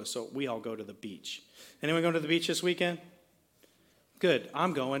Sarasota, so we all go to the beach? Anyone going to the beach this weekend? Good.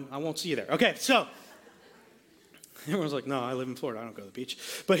 I'm going. I won't see you there. Okay, so everyone's like, no, I live in Florida. I don't go to the beach.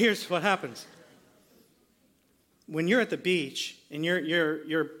 But here's what happens. When you're at the beach and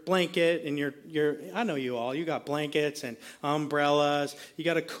your blanket and your I know you all, you got blankets and umbrellas, you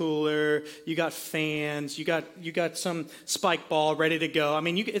got a cooler, you got fans, you got some spike ball ready to go. I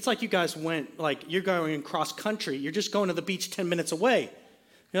mean, it's like you guys went, like you're going cross country. You're just going to the beach 10 minutes away.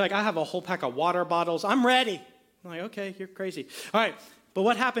 You're like, I have a whole pack of water bottles. I'm ready. I'm like, okay, you're crazy. All right, but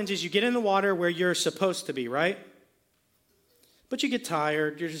what happens is you get in the water where you're supposed to be, right? But you get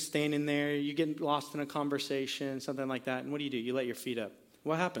tired, you're just standing there, you get lost in a conversation, something like that, and what do? You let your feet up.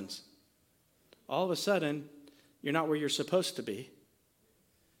 What happens? All of a sudden, you're not where you're supposed to be.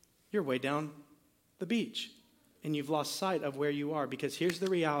 You're way down the beach, and you've lost sight of where you are, because here's the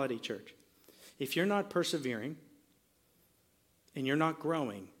reality, church. If you're not persevering, and you're not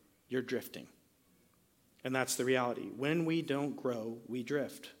growing, you're drifting. And that's the reality. When we don't grow, we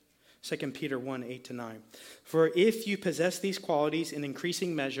drift. 2 Peter 1, 8-9. For if you possess these qualities in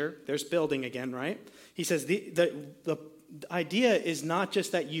increasing measure, there's building again, right? He says the idea is not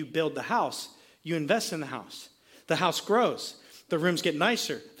just that you build the house, you invest in the house. The house grows. The rooms get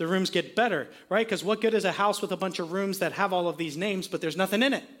nicer. The rooms get better, right? Because what good is a house with a bunch of rooms that have all of these names, but there's nothing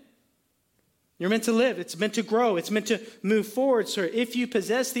in it? You're meant to live. It's meant to grow. It's meant to move forward. So if you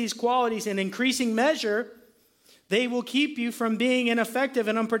possess these qualities in increasing measure, they will keep you from being ineffective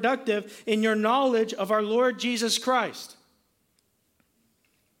and unproductive in your knowledge of our Lord Jesus Christ.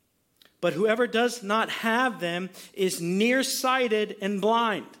 But whoever does not have them is nearsighted and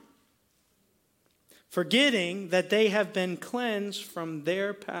blind, forgetting that they have been cleansed from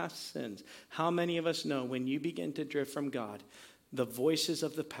their past sins. How many of us know when you begin to drift from God, the voices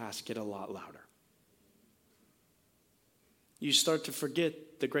of the past get a lot louder? You start to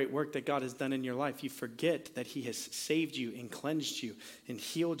forget the great work that God has done in your life. You forget that he has saved you and cleansed you and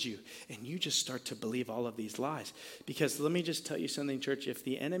healed you. And you just start to believe all of these lies. Because let me just tell you something, church. If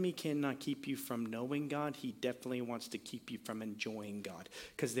the enemy cannot keep you from knowing God, he definitely wants to keep you from enjoying God.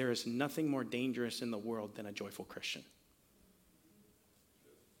 Because there is nothing more dangerous in the world than a joyful Christian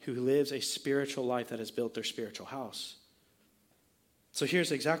who lives a spiritual life that has built their spiritual house. So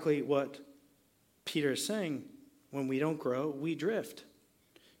here's exactly what Peter is saying. When we don't grow, we drift.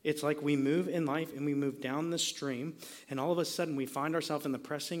 It's like we move in life and we move down the stream, and all of a sudden we find ourselves in the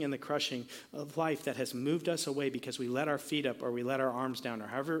pressing and the crushing of life that has moved us away because we let our feet up or we let our arms down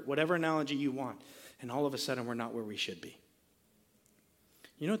or whatever analogy you want, and all of a sudden we're not where we should be.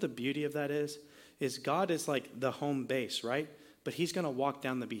 You know what the beauty of that is? Is God is like the home base, right? But he's going to walk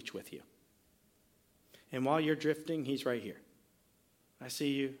down the beach with you. And while you're drifting, he's right here. I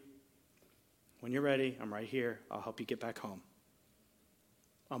see you. When you're ready, I'm right here. I'll help you get back home.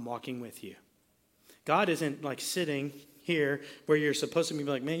 I'm walking with you. God isn't like sitting here where you're supposed to be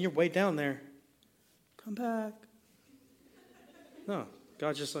like, man, you're way down there. Come back. No,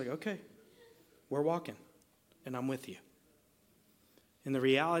 God's just like, okay, we're walking and I'm with you. And the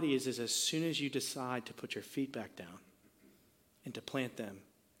reality is as soon as you decide to put your feet back down and to plant them,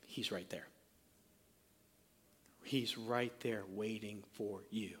 he's right there. He's right there waiting for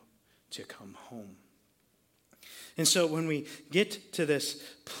you to come home. And so when we get to this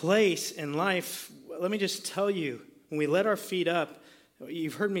place in life, let me just tell you, when we let our feet up,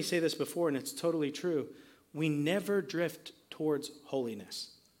 you've heard me say this before, and it's totally true. We never drift towards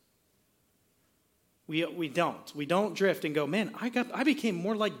holiness. We don't. We don't drift and go, man, I became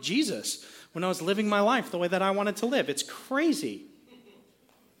more like Jesus when I was living my life the way that I wanted to live. It's crazy.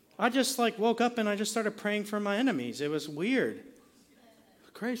 I just woke up and I just started praying for my enemies. It was weird.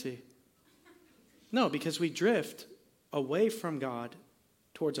 Crazy. No, because we drift away from God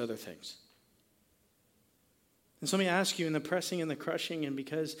towards other things. And so let me ask you, in the pressing and the crushing, and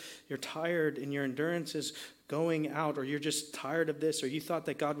because you're tired and your endurance is going out, or you're just tired of this, or you thought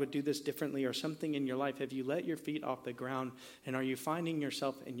that God would do this differently, or something in your life, have you let your feet off the ground, and are you finding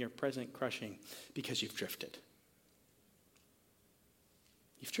yourself in your present crushing because you've drifted?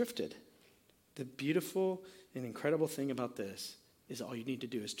 You've drifted. The beautiful and incredible thing about this is all you need to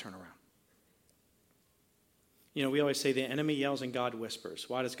do is turn around. You know, we always say the enemy yells and God whispers.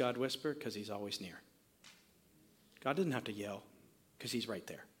 Why does God whisper? Because he's always near. God doesn't have to yell because he's right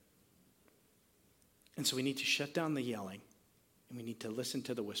there. And so we need to shut down the yelling, and we need to listen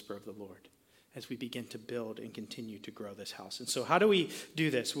to the whisper of the Lord as we begin to build and continue to grow this house. And so how do we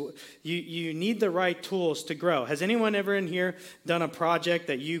do this? You need the right tools to grow. Has anyone ever in here done a project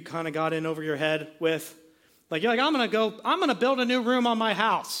that you kind of got in over your head with? Like, you're like, I'm going to build a new room on my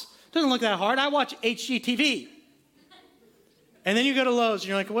house. Doesn't look that hard. I watch HGTV. And then you go to Lowe's and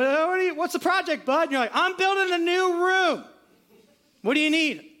you're like, what's the project, bud? And you're like, I'm building a new room. What do you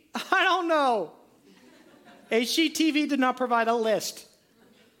need? I don't know. HGTV did not provide a list.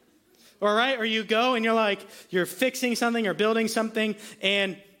 All right? Or you go and you're fixing something or building something,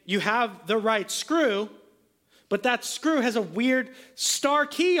 and you have the right screw, but that screw has a weird star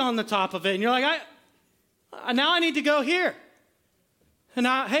key on the top of it. And you're like, now I need to go here. And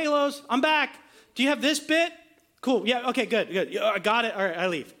now, hey, Lowe's, I'm back. Do you have this bit? Cool. Yeah, okay, good. I got it. All right, I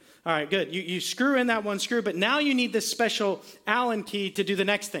leave. All right, good. You screw in that one screw, but now you need this special Allen key to do the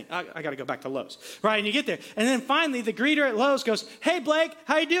next thing. I got to go back to Lowe's. Right, and you get there. And then finally, the greeter at Lowe's goes, hey, Blake,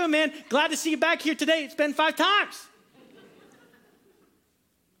 how you doing, man? Glad to see you back here today. It's been 5 times.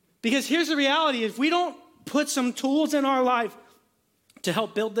 Because here's the reality. If we don't put some tools in our life to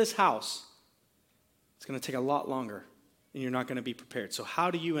help build this house, it's going to take a lot longer, and you're not going to be prepared. So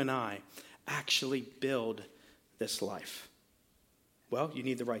how do you and I actually build this life? Well, you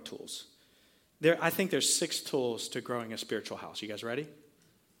need the right tools. I think there's 6 tools to growing a spiritual house. You guys ready?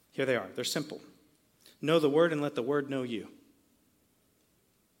 Here they are. They're simple. Know the word and let the word know you.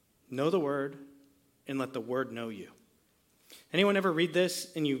 Know the word and let the word know you. Anyone ever read this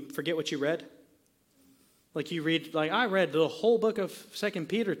and you forget what you read? Like you read, I read the whole book of 2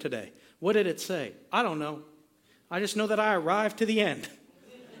 Peter today. What did it say? I don't know. I just know that I arrived to the end.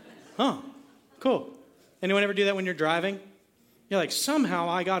 Huh, cool. Anyone ever do that when you're driving? You're like, somehow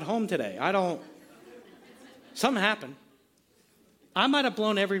I got home today. Something happened. I might have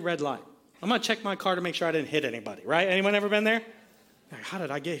blown every red light. I'm going to check my car to make sure I didn't hit anybody, right? Anyone ever been there? Like, how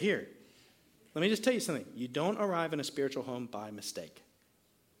did I get here? Let me just tell you something. You don't arrive in a spiritual home by mistake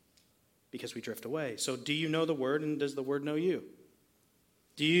because we drift away. So do you know the word, and does the word know you?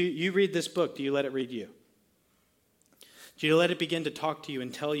 Do you read this book? Do you let it read you? Do you let it begin to talk to you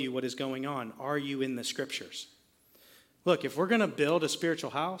and tell you what is going on? Are you in the scriptures? Look, if we're going to build a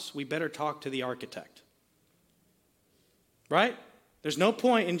spiritual house, we better talk to the architect. Right? There's no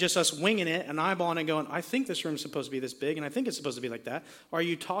point in just us winging it and eyeballing and going, I think this room's supposed to be this big, and I think it's supposed to be like that. Are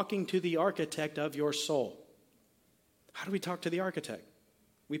you talking to the architect of your soul? How do we talk to the architect?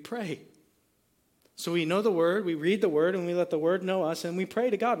 We pray. So we know the word, we read the word, and we let the word know us, and we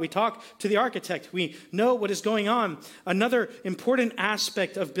pray to God. We talk to the architect. We know what is going on. Another important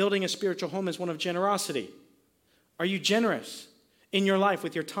aspect of building a spiritual home is one of generosity. Are you generous in your life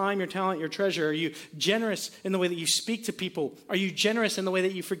with your time, your talent, your treasure? Are you generous in the way that you speak to people? Are you generous in the way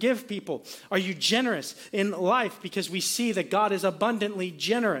that you forgive people? Are you generous in life? Because we see that God is abundantly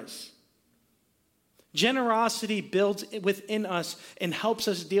generous. Generosity builds within us and helps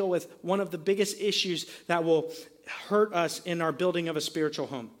us deal with one of the biggest issues that will hurt us in our building of a spiritual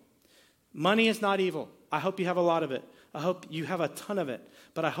home. Money is not evil. I hope you have a lot of it. I hope you have a ton of it.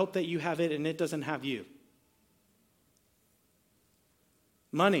 But I hope that you have it and it doesn't have you.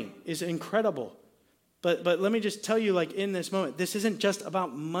 Money is incredible. But let me just tell you, in this moment, this isn't just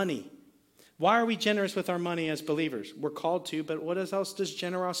about money. Why are we generous with our money as believers? We're called to, but what else does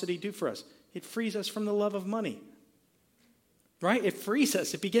generosity do for us? It frees us from the love of money. Right? It frees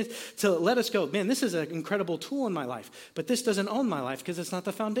us. It begins to let us go, man, this is an incredible tool in my life, but this doesn't own my life because it's not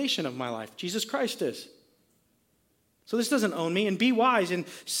the foundation of my life. Jesus Christ is. So this doesn't own me. And be wise and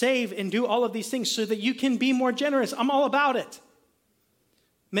save and do all of these things so that you can be more generous. I'm all about it.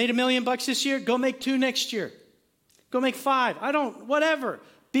 Made $1 million this year, go make 2 next year. Go make 5. Whatever.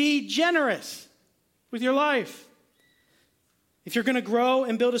 Be generous with your life. If you're going to grow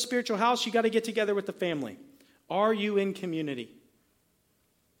and build a spiritual house, you got to get together with the family. Are you in community?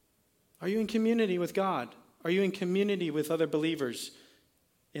 Are you in community with God? Are you in community with other believers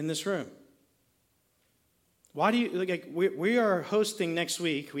in this room? Why do you, we are hosting next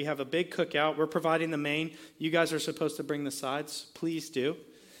week. We have a big cookout. We're providing the main. You guys are supposed to bring the sides. Please do.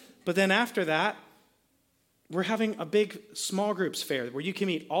 But then after that, we're having a big small groups fair where you can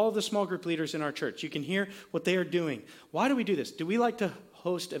meet all of the small group leaders in our church. You can hear what they are doing. Why do we do this? Do we like to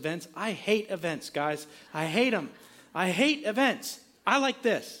host events? I hate events, guys. I hate them. I hate events. I like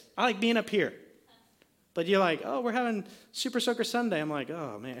this. I like being up here. But you're like, oh, we're having Super Soaker Sunday. I'm like,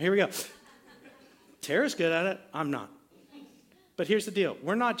 oh, man, here we go. Tara's good at it. I'm not. But here's the deal.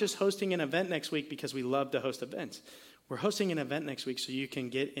 We're not just hosting an event next week because we love to host events. We're hosting an event next week so you can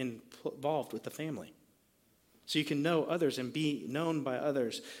get involved with the family. So you can know others and be known by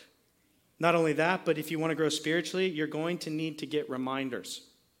others. Not only that, but if you want to grow spiritually, you're going to need to get reminders.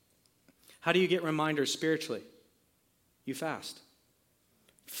 How do you get reminders spiritually? You fast.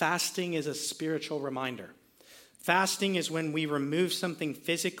 Fasting is a spiritual reminder. Fasting is when we remove something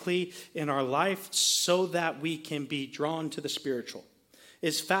physically in our life so that we can be drawn to the spiritual.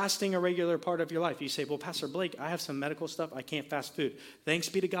 Is fasting a regular part of your life? You say, well, Pastor Blake, I have some medical stuff. I can't fast food. Thanks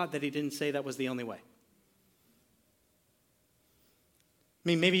be to God that he didn't say that was the only way. I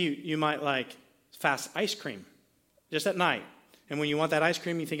mean, maybe you might like fast ice cream just at night. And when you want that ice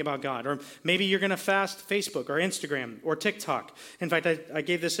cream, you think about God. Or maybe you're going to fast Facebook or Instagram or TikTok. In fact, I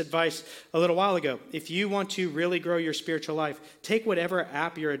gave this advice a little while ago. If you want to really grow your spiritual life, take whatever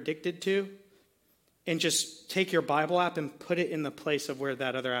app you're addicted to and just take your Bible app and put it in the place of where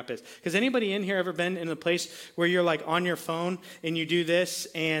that other app is. Because anybody in here ever been in a place where you're like on your phone and you do this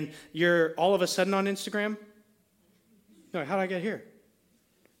and you're all of a sudden on Instagram? No, how did I get here?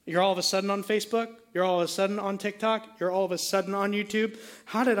 You're all of a sudden on Facebook. You're all of a sudden on TikTok. You're all of a sudden on YouTube.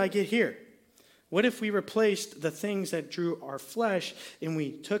 How did I get here? What if we replaced the things that drew our flesh and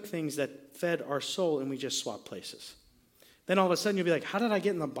we took things that fed our soul and we just swapped places? Then all of a sudden you'll be like, how did I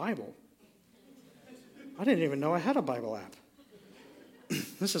get in the Bible? I didn't even know I had a Bible app.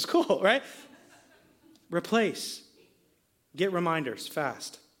 This is cool, right? Replace. Get reminders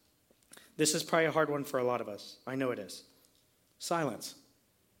fast. This is probably a hard one for a lot of us. I know it is. Silence.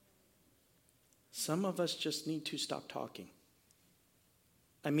 Some of us just need to stop talking.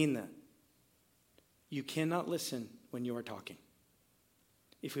 I mean that. You cannot listen when you are talking.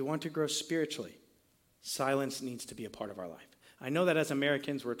 If we want to grow spiritually, silence needs to be a part of our life. I know that as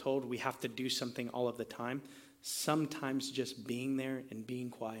Americans, we're told we have to do something all of the time. Sometimes just being there and being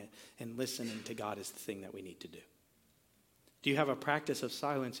quiet and listening to God is the thing that we need to do. Do you have a practice of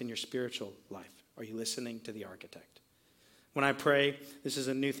silence in your spiritual life? Are you listening to the architect? When I pray, this is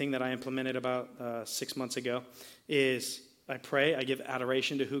a new thing that I implemented about 6 months ago, is I pray, I give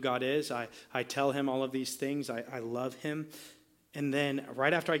adoration to who God is. I tell him all of these things. I love him. And then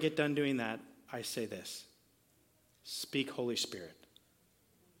right after I get done doing that, I say this: speak, Holy Spirit.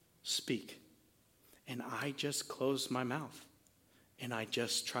 Speak. And I just close my mouth. And I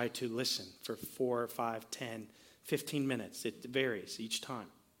just try to listen for 4, 5, 10, 15 minutes. It varies each time.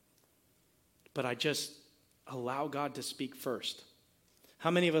 But I just allow God to speak first.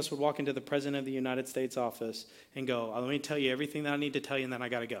 How many of us would walk into the President of the United States office and go, let me tell you everything that I need to tell you, and then I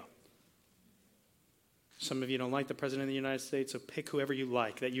got to go? Some of you don't like the President of the United States, so pick whoever you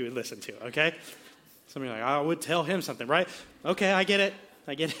like that you would listen to, okay? Some of you are like, I would tell him something, right? Okay, I get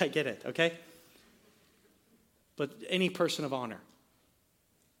it, okay? But any person of honor,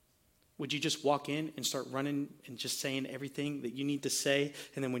 would you just walk in and start running and just saying everything that you need to say,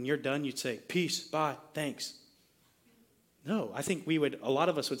 and then when you're done, you'd say, peace, bye, thanks? No, I think a lot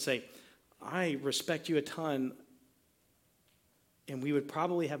of us would say, I respect you a ton, and we would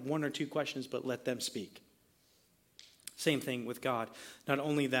probably have 1 or 2 questions, but let them speak. Same thing with God. Not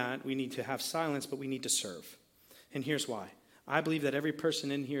only that, we need to have silence, but we need to serve. And here's why. I believe that every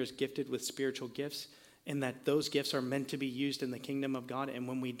person in here is gifted with spiritual gifts, and that those gifts are meant to be used in the kingdom of God, and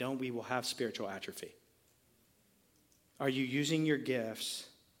when we don't, we will have spiritual atrophy. Are you using your gifts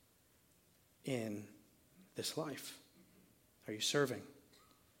in this life? Are you serving?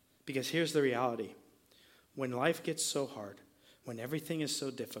 Because here's the reality. When life gets so hard, when everything is so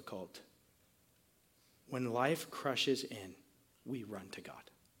difficult, when life crushes in, we run to God.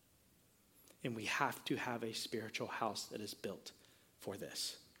 And we have to have a spiritual house that is built for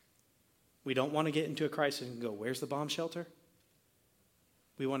this. We don't want to get into a crisis and go, where's the bomb shelter?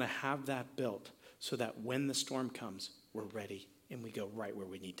 We want to have that built so that when the storm comes, we're ready and we go right where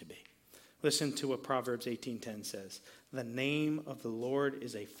we need to be. Listen to what Proverbs 18:10 says. The name of the Lord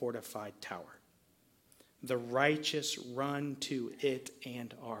is a fortified tower. The righteous run to it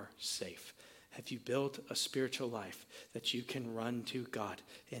and are safe. Have you built a spiritual life that you can run to God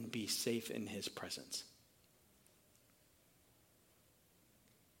and be safe in his presence?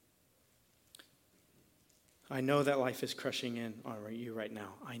 I know that life is crushing in on you right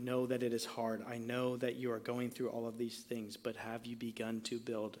now. I know that it is hard. I know that you are going through all of these things, but have you begun to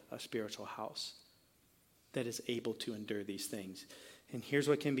build a spiritual house that is able to endure these things? And here's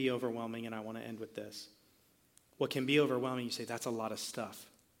what can be overwhelming, and I want to end with this. What can be overwhelming, you say, that's a lot of stuff.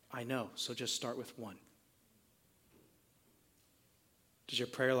 I know, so just start with one. Does your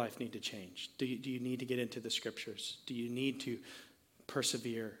prayer life need to change? Do you need to get into the scriptures? Do you need to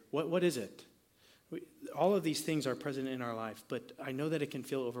persevere? What is it? All of these things are present in our life, but I know that it can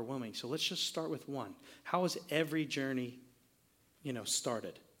feel overwhelming. So let's just start with one. How is every journey,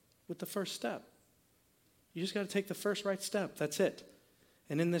 started? With the first step. You just got to take the first right step. That's it.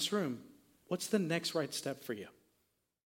 And in this room, what's the next right step for you?